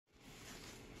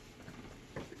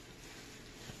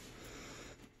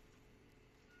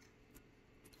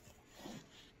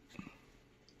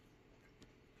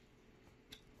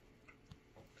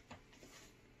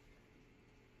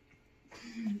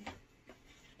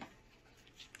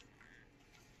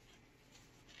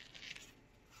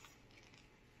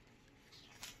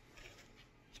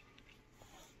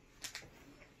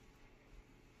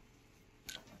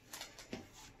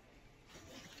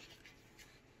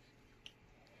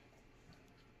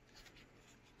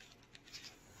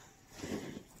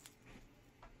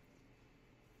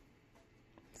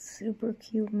super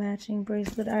cute matching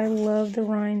bracelet. I love the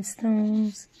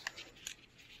rhinestones.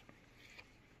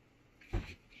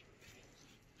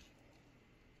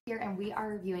 Here, and we are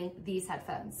reviewing these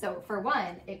headphones. So for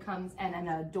one, it comes in an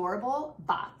adorable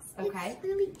box, okay? It's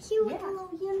really cute with a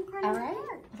little unicorn. All right.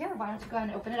 Here, why don't you go ahead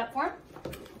and open it up for him?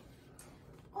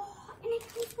 Oh, and it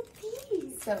comes with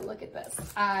these. So look at this.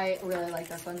 I really like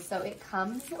this one. So it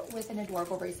comes with an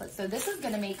adorable bracelet. So this is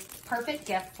going to make perfect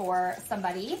gift for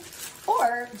somebody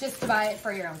or just to buy it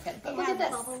for your own kid. But look at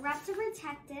this. Bubble wrap to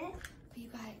protect it. You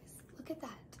guys, look at that.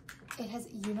 It has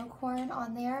unicorn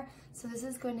on there. So this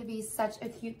is going to be such a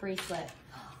cute bracelet.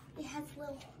 It has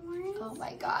little horns. Oh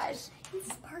my gosh. It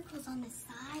sparkles on the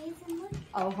sides and look.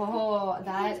 Oh,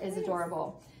 that is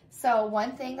adorable. So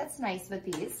one thing that's nice with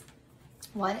these,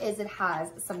 one is it has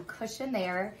some cushion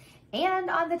there and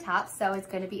on the top, so it's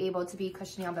going to be able to be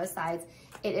cushiony on both sides.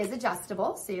 It is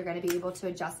adjustable, so you're going to be able to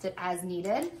adjust it as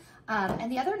needed.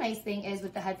 And the other nice thing is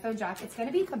with the headphone jack, it's going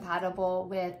to be compatible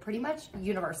with pretty much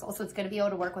universal. So it's going to be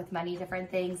able to work with many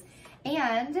different things.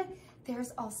 And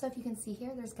there's also, if you can see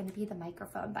here, there's going to be the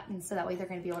microphone button. So that way they're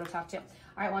going to be able to talk to you.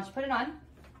 All right, why don't you put it on?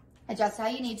 Adjust how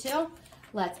you need to.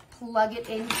 Let's plug it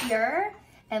in here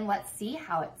and let's see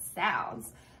how it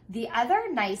sounds. The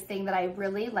other nice thing that I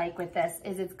really like with this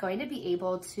is it's going to be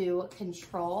able to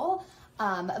control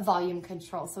volume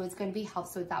control. So it's going to be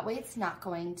helpful. So that way it's not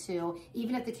going to,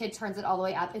 even if the kid turns it all the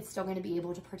way up, it's still going to be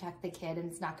able to protect the kid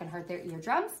and it's not going to hurt their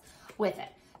eardrums with it.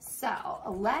 So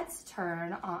let's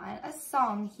turn on a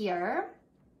song here.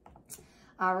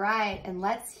 All right, and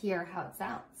let's hear how it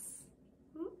sounds.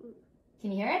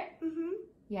 Can you hear it? Mm-hmm.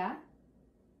 Yeah?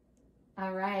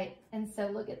 All right, and so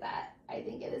look at that. I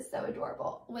think it is so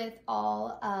adorable with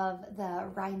all of the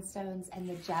rhinestones and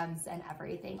the gems and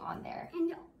everything on there.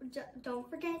 And don't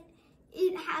forget,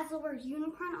 it has the word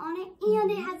unicorn on it, and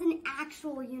it has an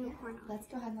actual unicorn on it. Let's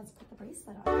go ahead and let's put the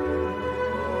bracelet on.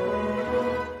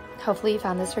 Hopefully you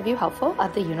found this review helpful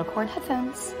of the unicorn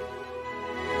headphones.